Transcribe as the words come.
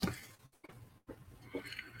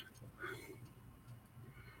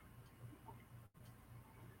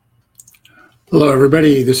Hello,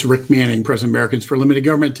 everybody. This is Rick Manning, President of Americans for Limited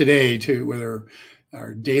Government today with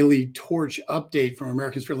our daily torch update from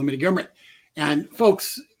Americans for Limited Government. And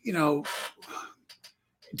folks,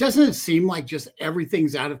 doesn't it seem like just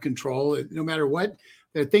everything's out of control? No matter what,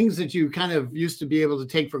 the things that you kind of used to be able to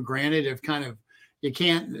take for granted have you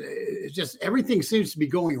can't, it's just everything seems to be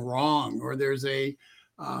going wrong, or there's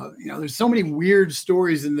there's so many weird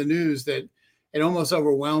stories in the news that it almost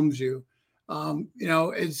overwhelms you.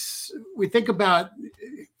 We think about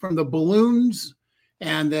from the balloons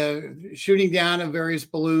and the shooting down of various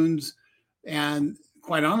balloons, and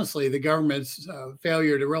quite honestly, the government's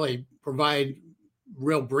failure to really provide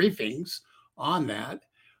real briefings on that.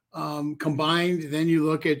 Combined, then you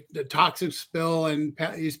look at the toxic spill in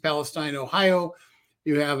East Palestine, Ohio.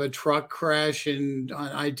 You have a truck crash on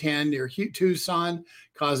I-10 near Tucson,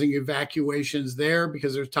 causing evacuations there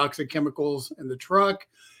because there's toxic chemicals in the truck.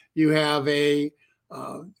 You have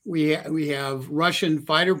we have Russian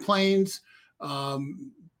fighter planes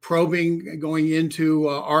probing, going into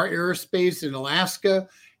our airspace in Alaska,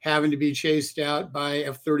 having to be chased out by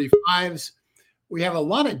F-35s. We have a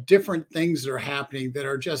lot of different things that are happening that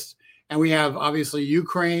are just, and we have obviously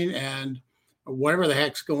Ukraine and whatever the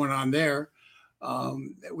heck's going on there.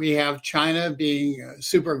 We have China being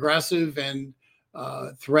super aggressive and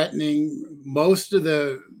threatening most of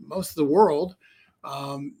the world.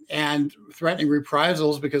 And threatening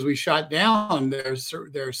reprisals because we shot down their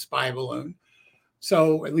spy balloon.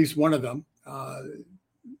 So at least one of them.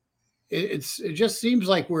 It just seems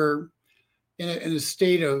like we're in a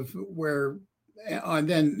state of where, and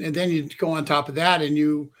then you go on top of that, and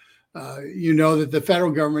you know that the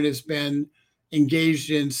federal government has been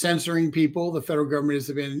engaged in censoring people. The federal government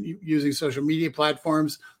has been using social media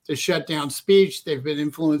platforms to shut down speech. They've been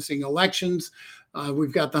influencing elections.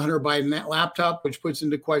 We've got the Hunter Biden laptop, which puts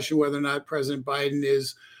into question whether or not President Biden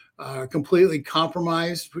is completely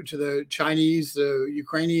compromised to the Chinese, the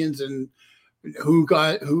Ukrainians, and who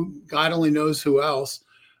God only knows who else.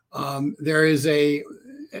 There's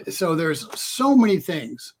so many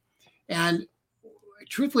things, and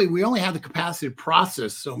truthfully, we only have the capacity to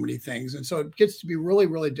process so many things, and so it gets to be really,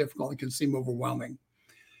 really difficult and can seem overwhelming.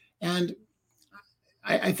 And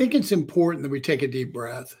I think it's important that we take a deep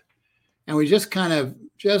breath. And we just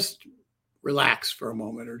relax for a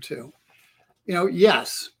moment or two.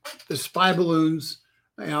 Yes, the spy balloons,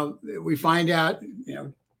 we find out,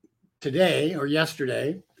 today or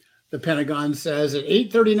yesterday, the Pentagon says at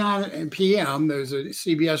 8:39 p.m., there's a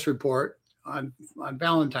CBS report on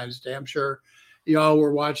Valentine's Day. I'm sure y'all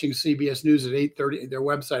were watching CBS News at 8:30, their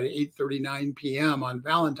website at 8:39 p.m. on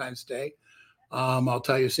Valentine's Day. I'll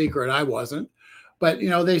tell you a secret, I wasn't. But,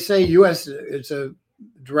 they say it's a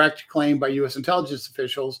direct claim by U.S. intelligence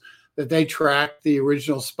officials that they tracked the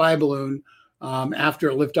original spy balloon after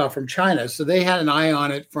it lifted off from China. So they had an eye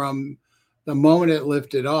on it from the moment it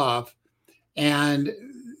lifted off, and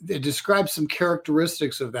it describes some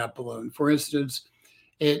characteristics of that balloon. For instance,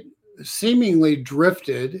 it seemingly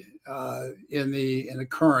drifted in the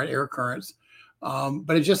air currents,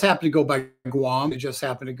 but it just happened to go by Guam. It just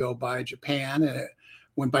happened to go by Japan, and it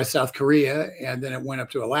went by South Korea, and then it went up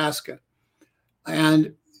to Alaska.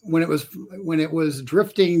 And when it was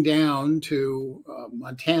drifting down to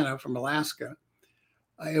Montana from Alaska,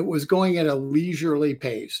 it was going at a leisurely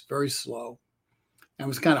pace, very slow, and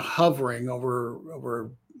was kind of hovering over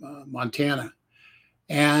Montana.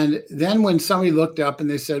 And then when somebody looked up and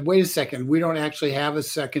they said, "Wait a second, we don't actually have a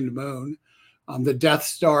second moon. The Death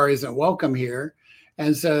Star isn't welcome here,"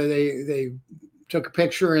 and so they took a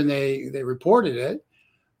picture and they reported it.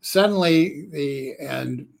 Suddenly,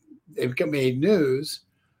 it made news.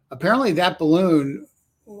 Apparently, that balloon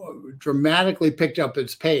dramatically picked up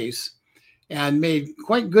its pace and made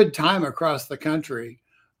quite good time across the country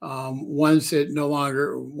once it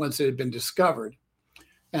had been discovered.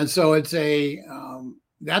 And so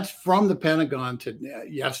that's from the Pentagon to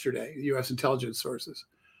yesterday, U.S. intelligence sources.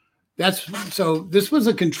 So this was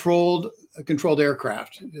a controlled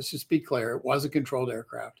aircraft. Let's just be clear, it was a controlled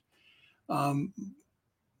aircraft.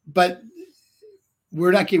 But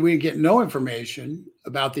we get no information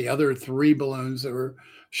about the other 3 balloons that were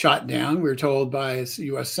shot down. We were told by a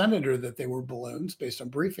U.S. senator that they were balloons based on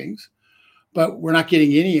briefings, but we're not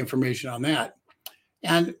getting any information on that.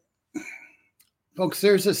 And folks,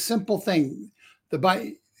 there's a simple thing.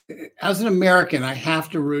 As an American, I have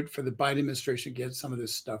to root for the Biden administration to get some of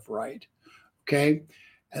this stuff right. Okay.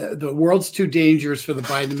 The world's too dangerous for the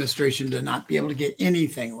Biden administration to not be able to get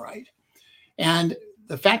anything right. And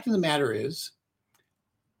the fact of the matter is,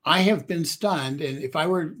 I have been stunned. And if I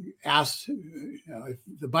were asked, if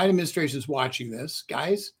the Biden administration is watching this,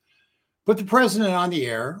 guys, put the president on the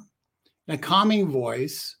air and a calming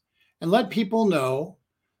voice and let people know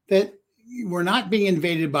that we're not being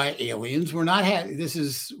invaded by aliens.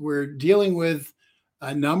 We're dealing with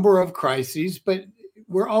a number of crises, but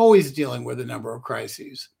we're always dealing with a number of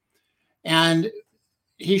crises. And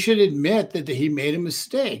he should admit that he made a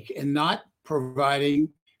mistake in not providing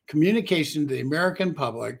communication to the American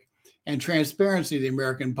public and transparency to the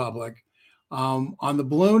American public on the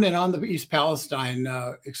balloon and on the East Palestine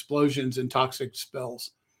explosions and toxic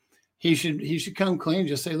spills. He should come clean and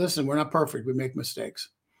just say, listen, we're not perfect. We make mistakes.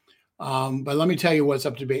 But let me tell you what's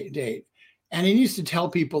up to date. And he needs to tell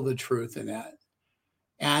people the truth in that.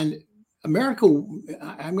 And America,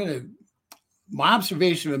 my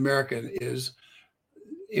observation of America is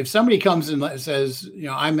if somebody comes and says,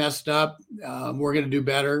 I messed up, we're going to do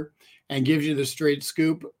better, and gives you the straight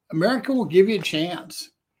scoop, America will give you a chance.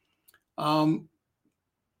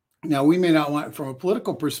 Now, we may not want, from a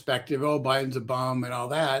political perspective, Biden's a bum and all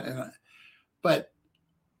that, but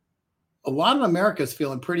a lot of America is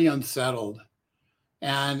feeling pretty unsettled.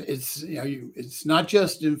 And it's not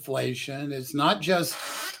just inflation. It's not just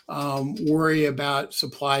worry about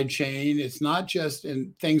supply chain. It's not just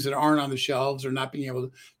in things that aren't on the shelves or not being able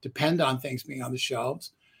to depend on things being on the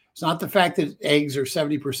shelves. It's not the fact that eggs are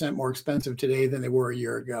 70% more expensive today than they were a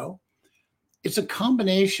year ago. It's a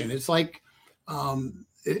combination. It's like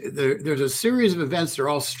there's a series of events that are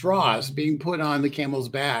all straws being put on the camel's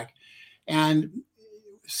back. And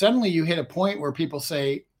suddenly you hit a point where people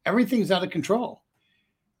say everything's out of control.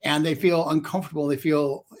 And they feel uncomfortable. They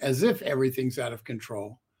feel as if everything's out of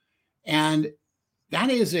control. And that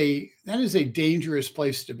is a dangerous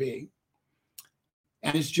place to be.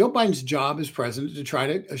 And it's Joe Biden's job as president to try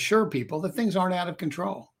to assure people that things aren't out of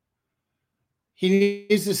control. He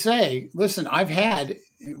needs to say, listen,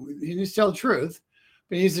 he needs to tell the truth,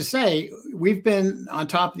 but he needs to say, we've been on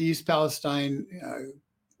top of the East Palestine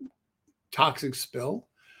toxic spill.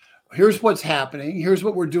 Here's what's happening. Here's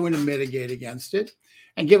what we're doing to mitigate against it,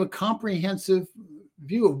 and give a comprehensive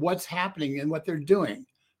view of what's happening and what they're doing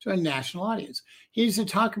to a national audience. He needs to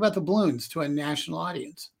talk about the balloons to a national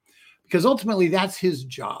audience, because ultimately that's his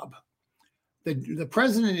job. The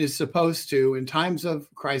president is supposed to, in times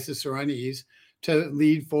of crisis or unease, to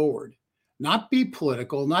lead forward, not be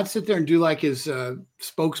political, not sit there and do like his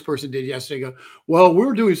spokesperson did yesterday, go, well,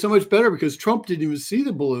 we're doing so much better because Trump didn't even see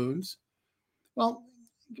the balloons. Well,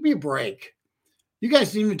 give me a break. You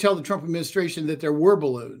guys didn't even tell the Trump administration that there were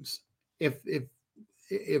balloons. If the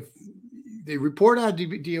report out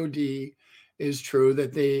of DOD is true,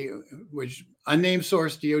 that which unnamed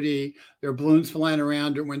source DOD, there are balloons flying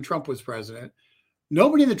around when Trump was president.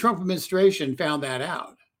 Nobody in the Trump administration found that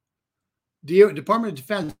out. Department of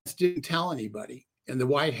Defense didn't tell anybody in the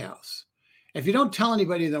White House. If you don't tell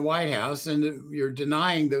anybody in the White House, then you're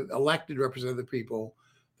denying the elected representative people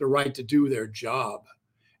the right to do their job.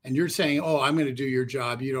 And you're saying, I'm going to do your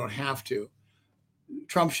job. You don't have to.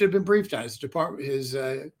 Trump should have been briefed on it. His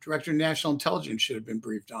director of national intelligence should have been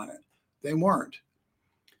briefed on it. They weren't.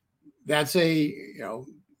 That's a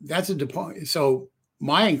department. So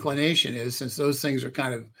my inclination is, since those things are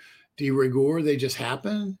kind of de rigueur, they just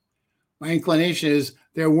happen. My inclination is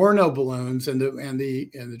there were no balloons in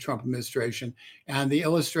the Trump administration, and the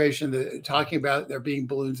illustration that talking about there being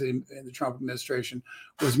balloons in the Trump administration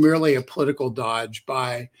was merely a political dodge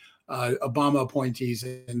by Obama appointees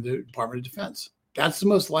in the Department of Defense. That's the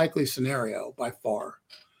most likely scenario by far.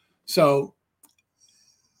 So,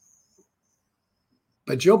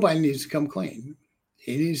 but Joe Biden needs to come clean.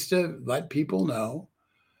 He needs to let people know,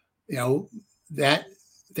 that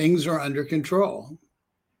things are under control.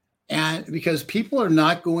 And because people are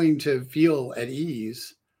not going to feel at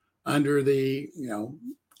ease under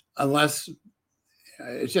unless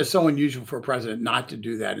it's just so unusual for a president not to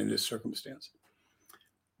do that in this circumstance.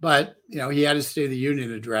 But, he had his State of the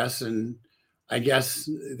Union address, and I guess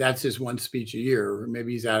that's his one speech a year, or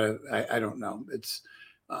maybe he's out of, I don't know.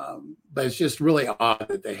 But it's just really odd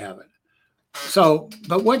that they haven't. So,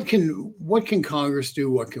 but what can Congress do?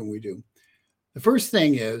 What can we do? The first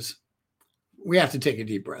thing is, we have to take a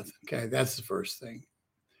deep breath. Okay. That's the first thing.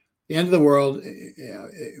 The end of the world,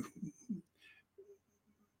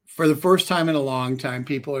 for the first time in a long time,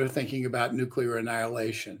 people are thinking about nuclear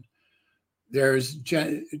annihilation. There's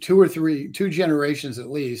two generations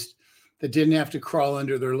at least that didn't have to crawl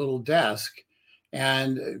under their little desk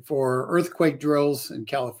and for earthquake drills in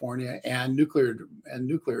California and nuclear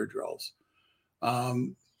drills. But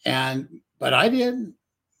I did.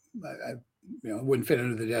 I wouldn't fit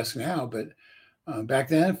under the desk now, but back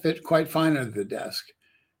then it fit quite fine under the desk.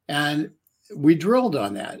 And we drilled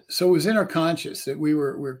on that. So it was in our conscious that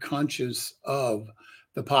we're conscious of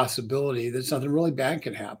the possibility that something really bad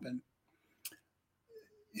could happen.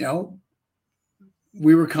 you know,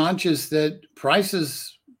 we were conscious that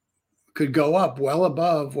prices could go up well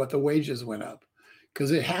above what the wages went up,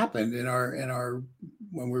 because it happened in our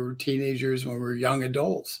when we were teenagers, when we were young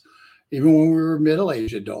adults, even when we were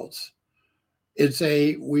middle-aged adults.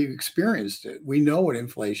 We experienced it. We know what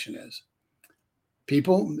inflation is.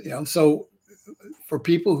 People, so for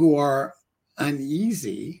people who are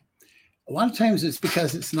uneasy, a lot of times it's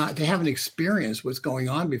because they haven't experienced what's going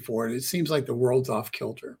on before, and it seems like the world's off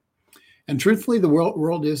kilter. And truthfully, the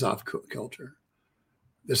world is off kilter.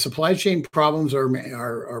 The supply chain problems are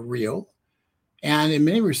real, and in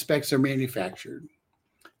many respects, they're manufactured.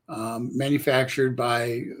 Manufactured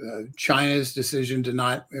by China's decision to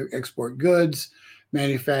not export goods,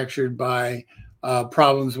 manufactured by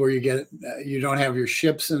problems where you don't have your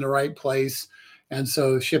ships in the right place, and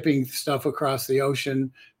so shipping stuff across the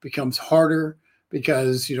ocean becomes harder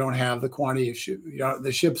because you don't have the quantity of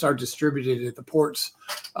the ships aren't distributed at the ports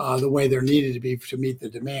the way they're needed to be to meet the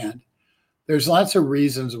demand. There's lots of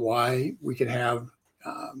reasons why we could have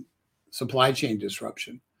supply chain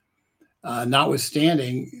disruption,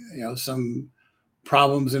 notwithstanding some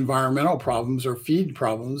problems, environmental problems or feed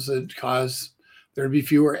problems that cause there to be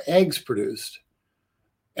fewer eggs produced,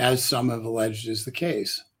 as some have alleged is the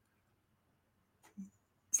case.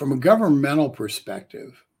 From a governmental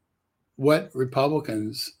perspective, what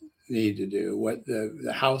Republicans need to do, what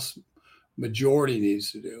the House majority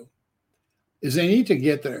needs to do, is they need to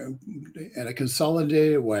get there in a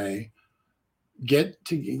consolidated way, get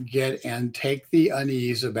and take the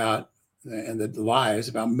unease about and the lies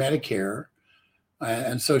about Medicare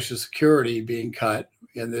and Social Security being cut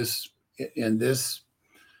in this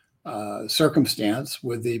circumstance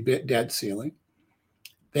with the debt ceiling.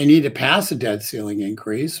 They need to pass a debt ceiling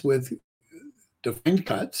increase with defined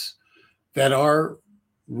cuts that are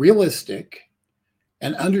realistic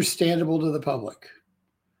and understandable to the public.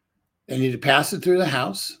 They need to pass it through the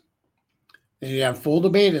House. They need to have full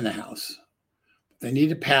debate in the House. They need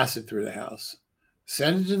to pass it through the House,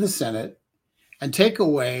 send it to the Senate, and take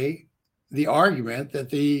away the argument that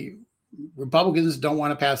the Republicans don't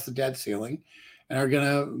want to pass the debt ceiling and are going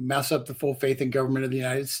to mess up the full faith in government of the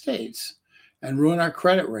United States and ruin our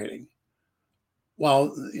credit rating.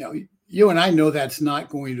 Well, you and I know that's not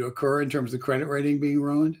going to occur in terms of credit rating being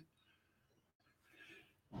ruined.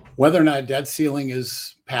 Whether or not debt ceiling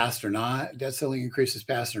is passed or not, debt ceiling increase is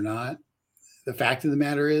passed or not, the fact of the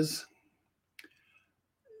matter is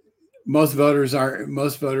most voters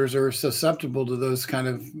are susceptible to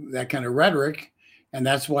that kind of rhetoric, and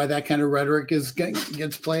that's why that kind of rhetoric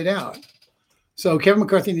gets played out. So Kevin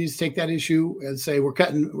McCarthy needs to take that issue and say we're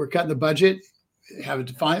cutting the budget, have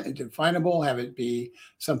it definable, have it be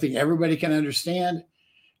something everybody can understand,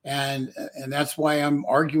 and that's why I'm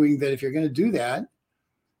arguing that if you're going to do that,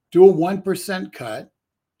 do a 1% cut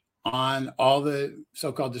on all the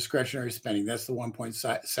so-called discretionary spending. That's the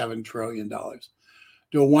 $1.7 trillion.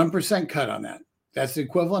 Do a 1% cut on that. That's the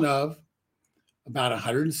equivalent of about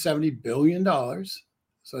 $170 billion.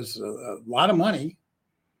 So it's a lot of money,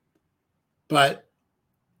 but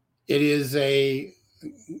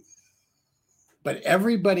but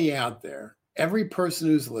everybody out there, every person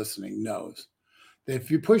who's listening knows that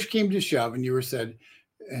if your push came to shove and you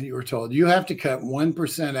were told you have to cut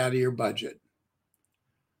 1% out of your budget,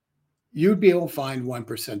 you'd be able to find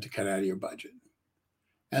 1% to cut out of your budget.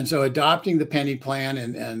 And so adopting the penny plan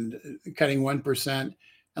and cutting 1%,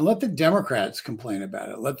 and let the Democrats complain about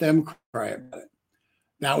it. Let them cry about it.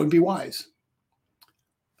 That would be wise.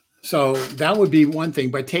 So that would be one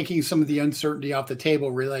thing, by taking some of the uncertainty off the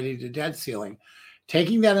table related to debt ceiling.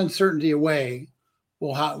 Taking that uncertainty away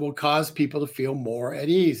will cause people to feel more at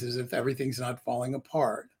ease, as if everything's not falling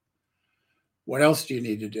apart. What else do you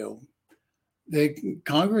need to do? The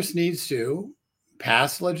Congress needs to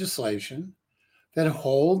pass legislation that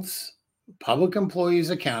holds public employees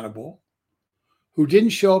accountable who didn't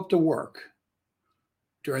show up to work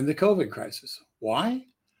during the COVID crisis. Why?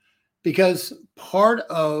 Because part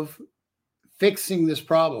of fixing this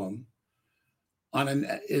problem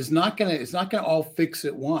it's not going to all fix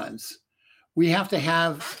at once. We have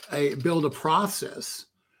to build a process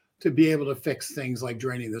to be able to fix things like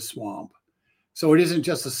draining the swamp. So it isn't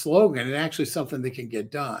just a slogan, it's actually something that can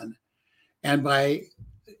get done. And by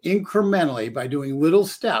doing little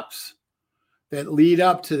steps that lead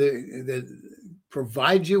up to that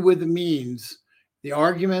provide you with the means, the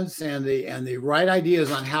arguments, and the right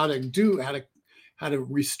ideas on how to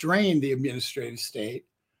restrain the administrative state,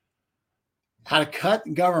 how to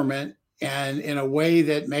cut government, and in a way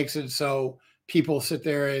that makes it so people sit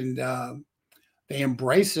there and they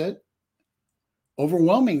embrace it,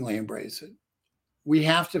 overwhelmingly embrace it. we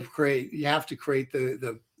have to create, you have to create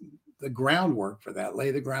the groundwork for that,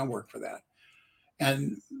 lay the groundwork for that.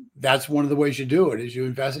 And that's one of the ways you do it is you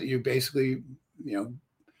invest it. You basically,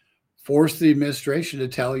 force the administration to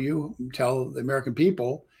tell the American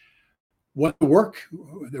people what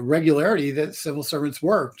the regularity that civil servants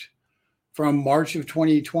worked from March of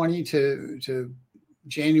 2020 to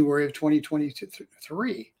January of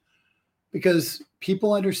 2023, because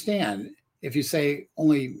people understand. If you say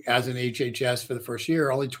only as an HHS for the first year,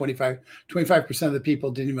 only 25% of the people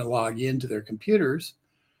didn't even log into their computers,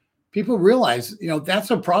 people realize, that's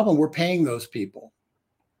a problem. We're paying those people.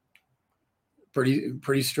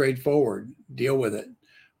 Pretty straightforward. Deal with it.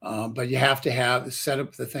 But you have to set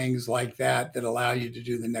up the things like that allow you to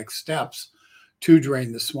do the next steps to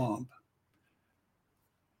drain the swamp.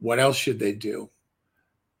 What else should they do?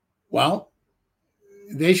 Well,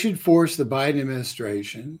 they should force the Biden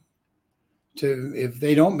administration to, if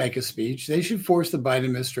they don't make a speech, they should force the Biden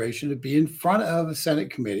administration to be in front of a Senate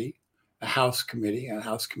committee, a House committee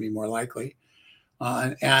more likely,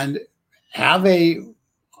 and have a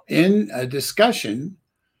discussion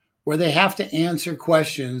where they have to answer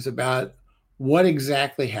questions about what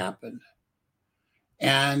exactly happened.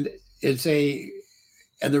 And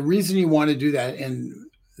the reason you want to do that, and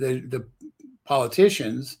the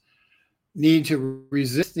politicians need to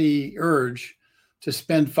resist the urge to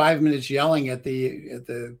spend 5 minutes yelling at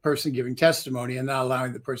the person giving testimony and not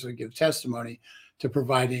allowing the person to give testimony to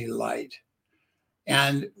provide any light.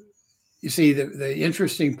 And you see, the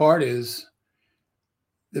interesting part is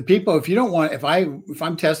the people, if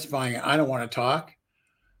I'm testifying, I don't want to talk.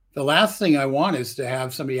 The last thing I want is to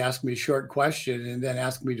have somebody ask me a short question and then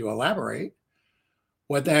ask me to elaborate.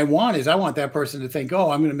 What I want that person to think,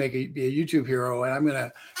 oh, I'm going to be a YouTube hero, and I'm going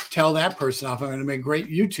to tell that person off. I'm going to make great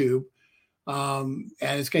YouTube, and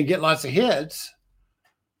it's going to get lots of hits.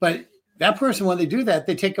 But that person, when they do that,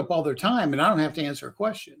 they take up all their time, and I don't have to answer a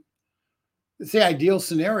question. It's the ideal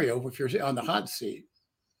scenario if you're on the hot seat.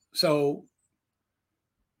 So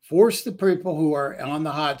force the people who are on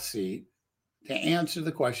the hot seat to answer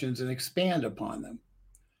the questions and expand upon them.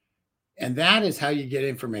 And that is how you get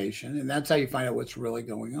information, and that's how you find out what's really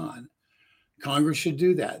going on. Congress should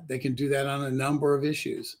do that. They can do that on a number of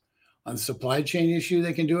issues. On the supply chain issue,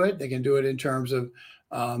 they can do it. They can do it in terms of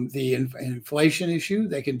the inflation issue.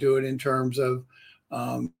 They can do it in terms of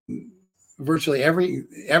virtually every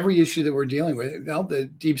issue that we're dealing with.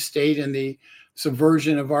 The deep state and the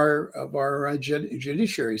subversion of our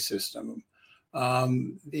judiciary system,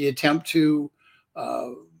 the attempt to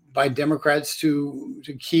by Democrats to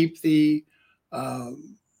keep the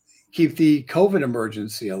COVID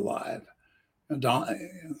emergency alive.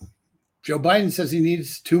 Joe Biden says he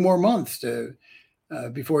needs 2 more months to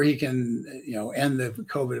before he can end the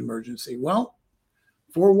COVID emergency. Well,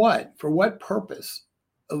 for what? For what purpose?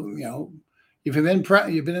 You've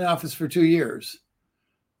been in office for 2 years.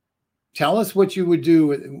 Tell us what you would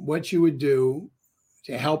do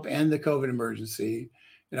to help end the COVID emergency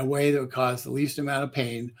in a way that would cause the least amount of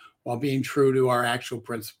pain while being true to our actual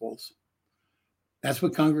principles. That's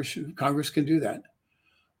what Congress can do that.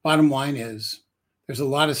 Bottom line is there's a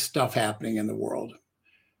lot of stuff happening in the world.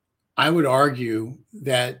 I would argue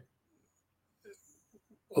that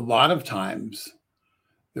a lot of times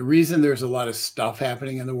the reason there's a lot of stuff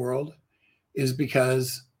happening in the world is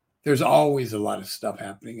because there's always a lot of stuff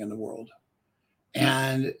happening in the world.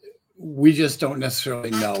 And we just don't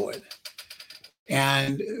necessarily know it.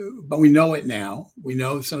 But we know it now. We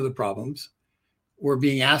know some of the problems. We're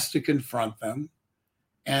being asked to confront them.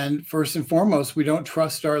 And first and foremost, we don't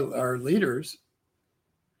trust our leaders,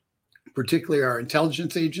 particularly our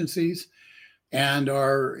intelligence agencies and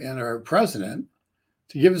our president,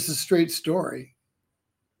 to give us a straight story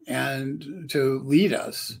and to lead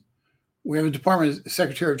us. We have a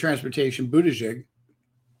Secretary of Transportation, Buttigieg,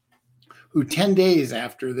 who 10 days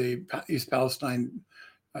after the East Palestine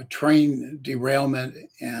train derailment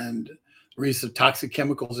and release of toxic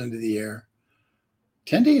chemicals into the air,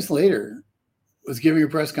 10 days later was giving a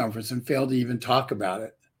press conference and failed to even talk about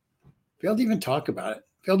it, failed to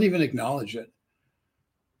even acknowledge it.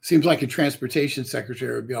 Seems like a transportation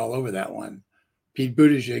secretary would be all over that one. Pete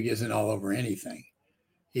Buttigieg isn't all over anything.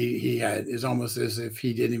 He is almost as if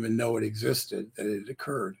he didn't even know it existed, that it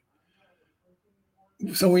occurred.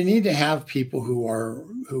 So we need to have people who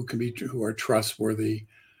are trustworthy,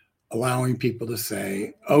 allowing people to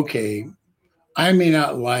say, okay, I may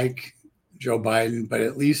not like Joe Biden, but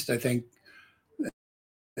at least I think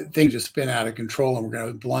things just spin out of control and we're going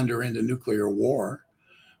to blunder into nuclear war.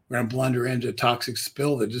 We're going to blunder into a toxic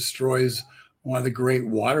spill that destroys one of the great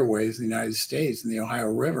waterways in the United States, in the Ohio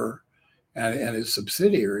River and its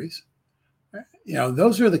subsidiaries.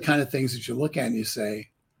 those are the kind of things that you look at and you say,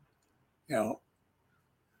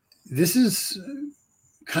 this is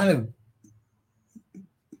kind of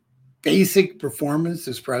basic performance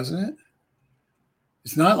as president.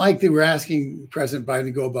 It's not like they were asking President Biden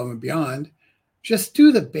to go above and beyond. Just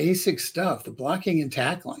do the basic stuff, the blocking and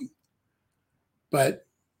tackling. But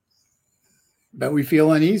we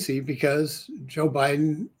feel uneasy because Joe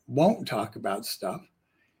Biden won't talk about stuff.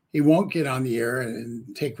 He won't get on the air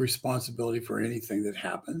and take responsibility for anything that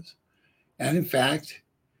happens. And in fact,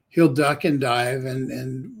 he'll duck and dive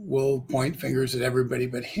and will point fingers at everybody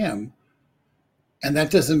but him. And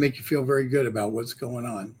that doesn't make you feel very good about what's going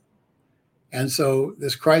on. And so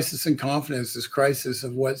this crisis in confidence, this crisis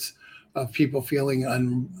of people feeling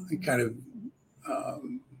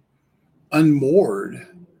unmoored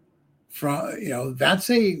from, that's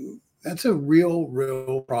a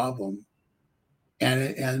real problem.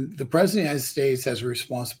 And the president of the United States has a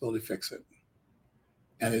responsibility to fix it.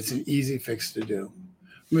 And it's an easy fix to do.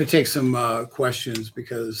 I'm going to take some questions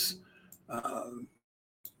because,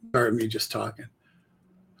 sorry, me just talking.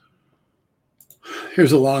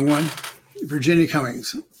 Here's a long one. Virginia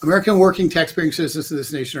Cummings. American working taxpaying citizens of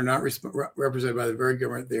this nation are not represented by the very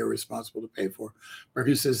government they are responsible to pay for.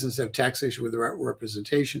 American citizens have taxation with the right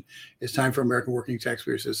representation. It's time for American working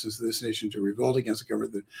taxpayer citizens of this nation to revolt against a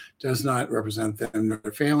government that does not represent them nor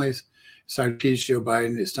their families. It's time to impeach Joe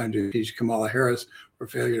Biden. It's time to impeach Kamala Harris for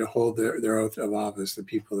failure to hold their oath of office, the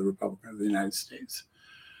people of the Republic of the United States.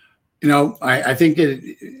 I think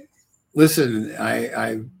listen,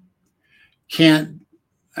 I can't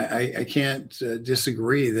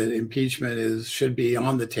disagree that impeachment should be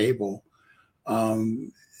on the table.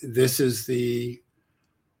 This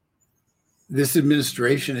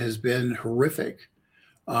administration has been horrific.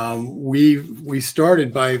 We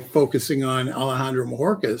started by focusing on Alejandro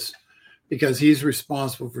Mayorkas because he's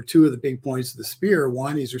responsible for two of the big points of the spear.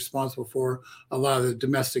 One, he's responsible for a lot of the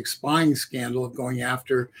domestic spying scandal of going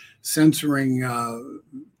after censoring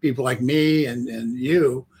people like me and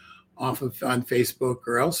you on Facebook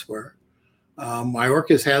or elsewhere.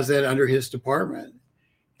 Mayorkas has that under his department,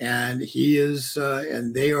 and he is,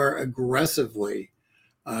 and they are aggressively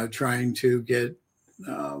trying to get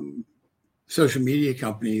social media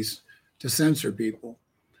companies to censor people.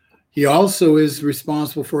 He also is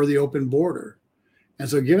responsible for the open border. And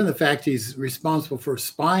so given the fact he's responsible for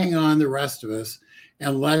spying on the rest of us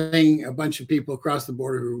and letting a bunch of people across the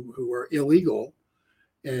border who are illegal,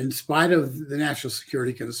 in spite of the national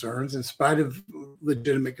security concerns, in spite of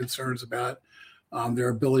legitimate concerns about their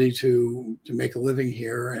ability to make a living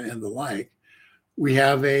here and the like, we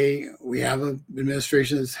have an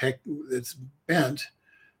administration that's bent.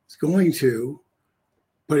 It's going to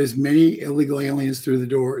put as many illegal aliens through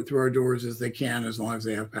our doors as they can, as long as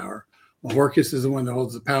they have power. Mayorkas is the one that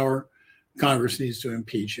holds the power. Congress needs to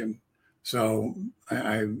impeach him. So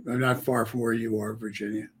I'm not far from where you are,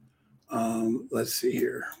 Virginia. Let's see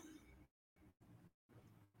here.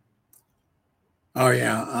 Oh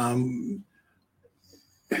yeah.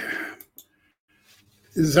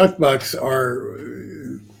 Zuckbucks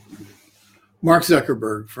are Mark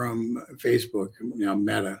Zuckerberg from Facebook,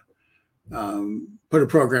 Meta, put a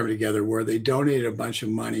program together where they donated a bunch of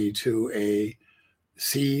money to a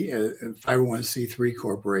 501c3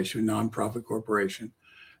 corporation, nonprofit corporation,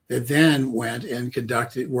 that then went and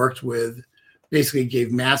basically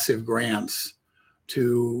gave massive grants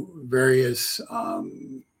to various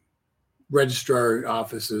registrar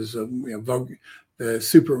offices of the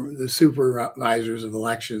supervisors of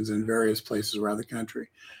elections in various places around the country.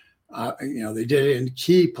 They did it in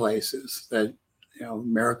key places that,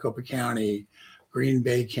 Maricopa County, Green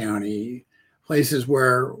Bay County, places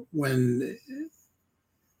where when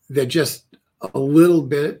that just a little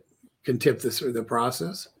bit can tip the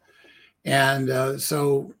process. And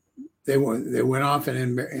so they went off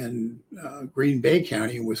and in Green Bay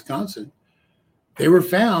County in Wisconsin, they were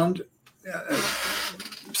found,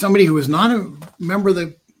 somebody who was not a member of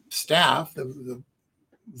the staff, the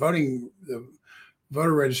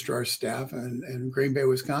voter registrar staff in Green Bay,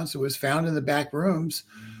 Wisconsin, was found in the back rooms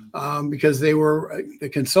because they were the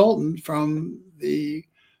consultant from the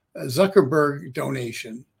Zuckerberg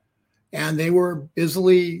donation. And they were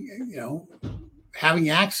busily, having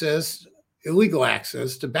illegal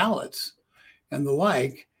access to ballots and the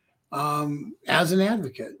like, as an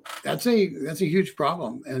advocate. That's a huge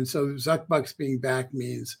problem. And so Zuckbucks being back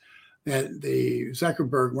means that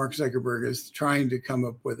Mark Zuckerberg is trying to come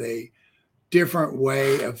up with a different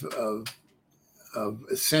way of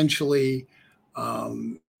essentially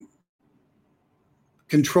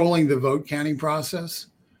controlling the vote counting process.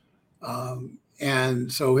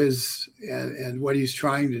 And so and what he's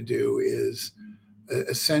trying to do is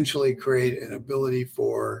essentially create an ability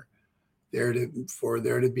for there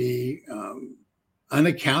to be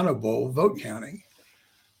unaccountable vote counting.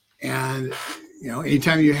 And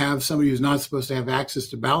anytime you have somebody who's not supposed to have access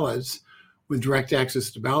to ballots, with direct access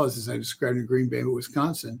to ballots, as I described in Green Bay,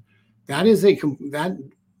 Wisconsin, that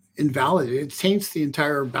invalidates, it taints the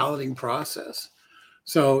entire balloting process.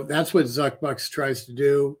 So that's what Zuck Bucks tries to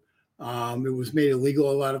do. It was made illegal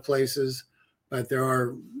a lot of places, but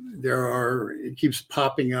it keeps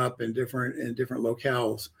popping up in different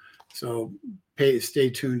locales. So stay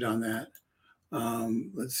tuned on that.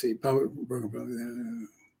 Let's see.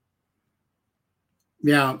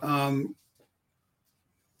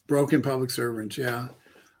 Broken public servants. Yeah.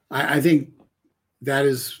 I think that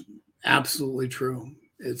is absolutely true.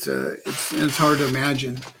 It's hard to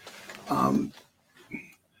imagine.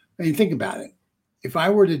 Think about it. If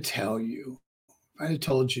I were to tell you, if I had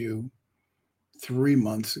told you 3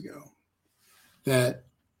 months ago that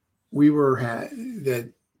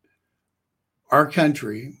that our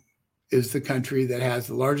country is the country that has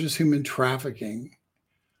the largest human trafficking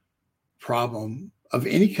problem of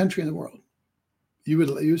any country in the world, you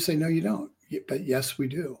would say, no, you don't. But yes, we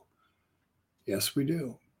do. Yes, we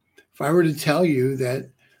do. If I were to tell you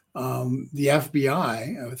that the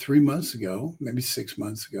FBI 3 months ago, maybe 6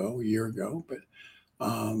 months ago, a year ago, but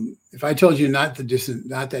if I told you not that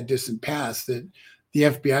distant past, that the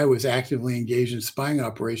FBI was actively engaged in spying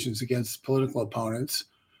operations against political opponents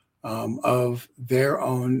of their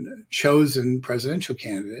own chosen presidential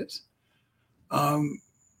candidates,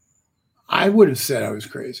 I would have said I was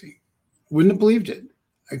crazy. Wouldn't have believed it.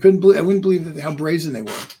 I wouldn't believe how brazen they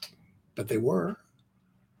were, but they were.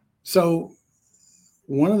 So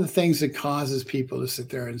one of the things that causes people to sit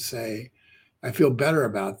there and say, I feel better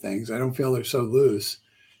about things, I don't feel they're so loose,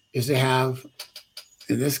 is to have,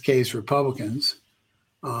 in this case, Republicans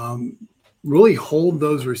really hold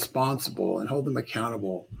those responsible and hold them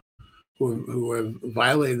accountable who have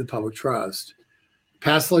violated the public trust,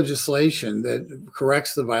 pass legislation that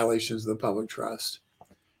corrects the violations of the public trust,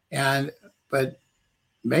 but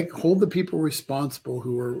hold the people responsible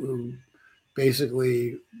who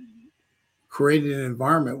basically created an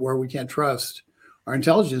environment where we can't trust our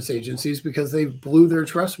intelligence agencies because they blew their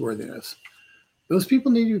trustworthiness. Those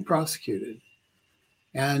people need to be prosecuted.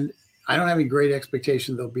 And I don't have any great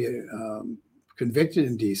expectation they'll be convicted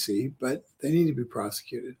in DC, but they need to be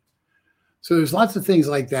prosecuted. So there's lots of things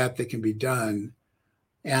like that can be done.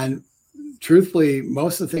 And truthfully,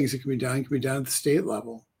 most of the things that can be done at the state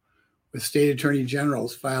level, with state attorney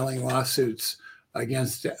generals filing lawsuits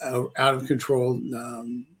against out of control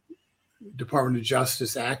Department of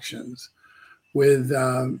Justice actions, with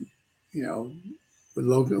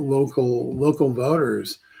local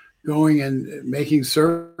voters going and making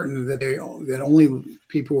certain that only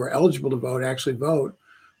people who are eligible to vote actually vote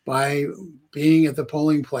by being at the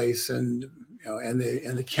polling place and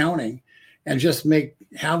the counting, and just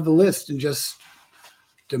have the list and just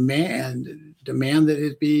demand that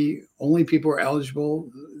it be only people who are eligible,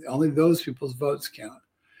 only those people's votes count.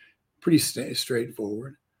 Pretty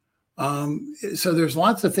straightforward. So there's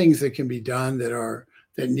lots of things that can be done that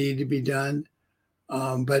need to be done.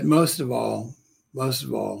 But most of all,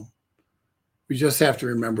 we just have to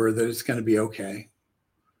remember that it's going to be okay.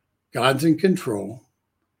 God's in control,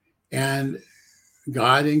 and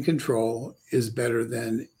God in control is better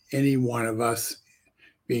than any one of us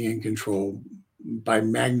being in control by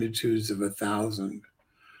magnitudes of 1,000.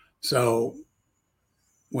 So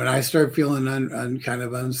when I start feeling kind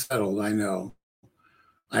of unsettled,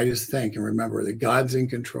 I just think and remember that God's in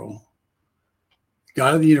control.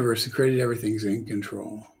 God of the universe who created everything is in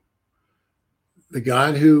control. The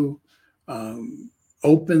God who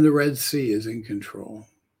opened the Red Sea is in control.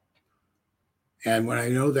 And when I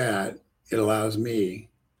know that, it allows me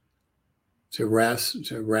to rest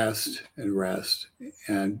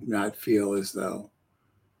and not feel as though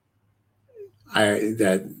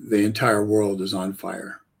that the entire world is on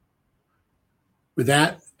fire. With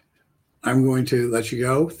that, I'm going to let you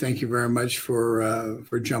go. Thank you very much for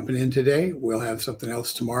jumping in today. We'll have something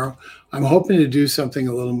else tomorrow. I'm hoping to do something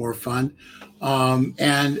a little more fun.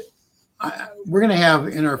 And we're going to have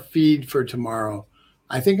in our feed for tomorrow,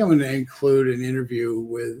 I think I'm going to include an interview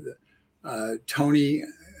with Tony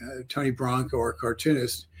Bronco, our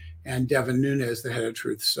cartoonist, and Devin Nunes, the head of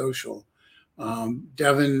Truth Social.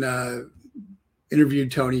 Devin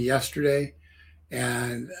interviewed Tony yesterday,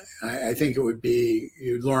 and I think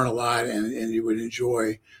you'd learn a lot and you would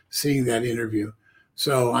enjoy seeing that interview.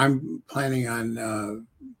 So I'm planning on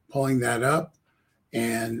pulling that up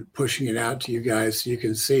and pushing it out to you guys so you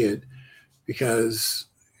can see it, because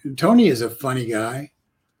Tony is a funny guy,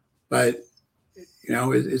 but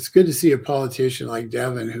it's good to see a politician like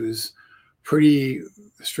Devin who's pretty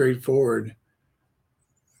straightforward,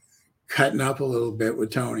 cutting up a little bit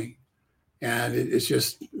with Tony. And it's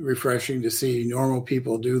just refreshing to see normal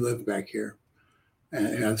people do live back here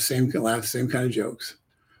and have the same kind of jokes.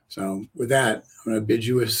 So with that, I'm going to bid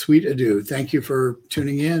you a sweet adieu. Thank you for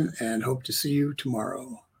tuning in and hope to see you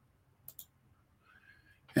tomorrow.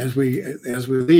 As we leave.